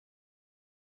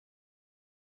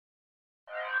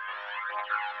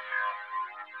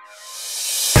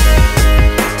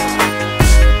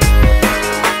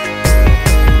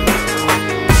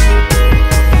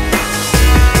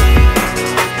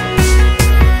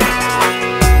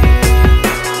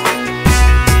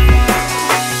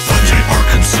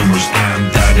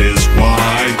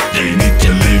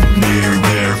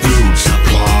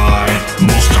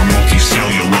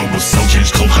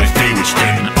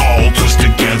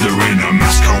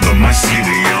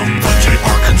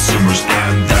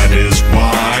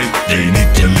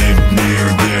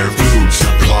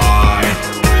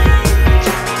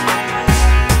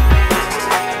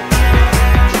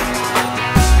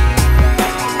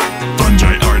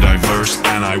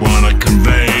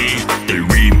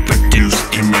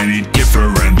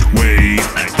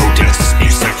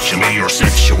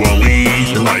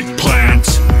Like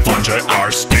plants, fungi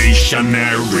are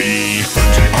stationary.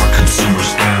 Fungi are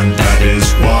consumers, and that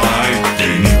is why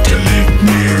they need to live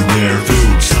near their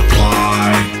food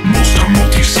supply. Most are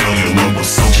multicellular with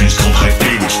cell chains called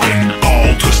hyphae, which then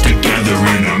all twist together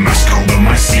in a mass called the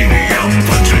mycelium.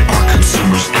 Fungi are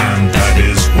consumers, and that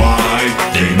is why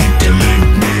they need to live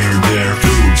near their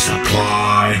food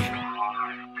supply.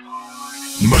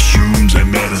 Mushrooms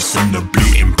and medicine, the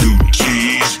blue and blue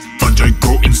cheese. Fungi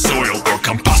grow in soil or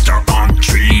compost or on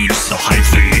trees. The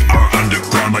hyphae are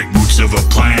underground like roots of a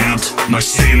plant.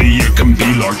 Mycelia can be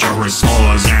large or as small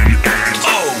as an ant.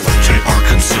 Oh! Fungi are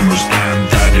consumers, and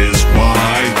that is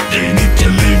why they need to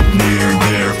live near